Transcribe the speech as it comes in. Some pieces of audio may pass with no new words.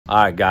All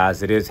right,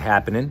 guys, it is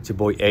happening. It's your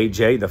boy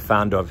AJ, the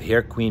founder of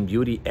Hair Queen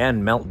Beauty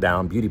and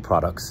Meltdown Beauty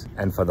Products.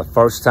 And for the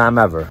first time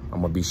ever,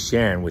 I'm gonna be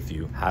sharing with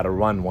you how to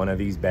run one of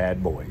these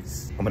bad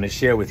boys. I'm gonna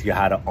share with you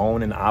how to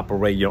own and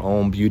operate your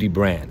own beauty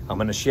brand. I'm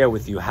gonna share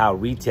with you how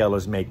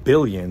retailers make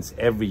billions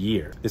every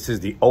year. This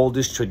is the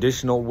oldest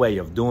traditional way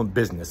of doing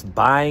business,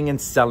 buying and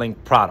selling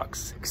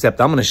products.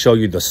 Except I'm gonna show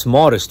you the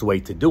smartest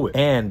way to do it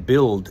and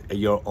build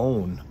your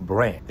own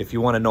brand. If you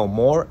wanna know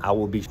more, I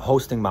will be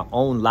hosting my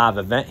own live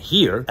event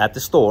here at the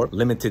store.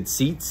 Limited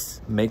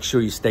seats. Make sure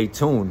you stay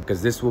tuned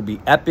because this will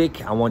be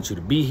epic. I want you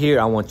to be here.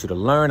 I want you to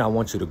learn. I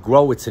want you to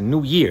grow. It's a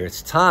new year.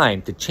 It's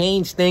time to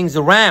change things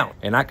around.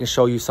 And I can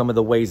show you some of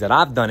the ways that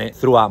I've done it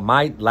throughout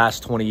my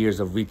last 20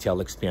 years of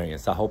retail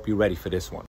experience. I hope you're ready for this one.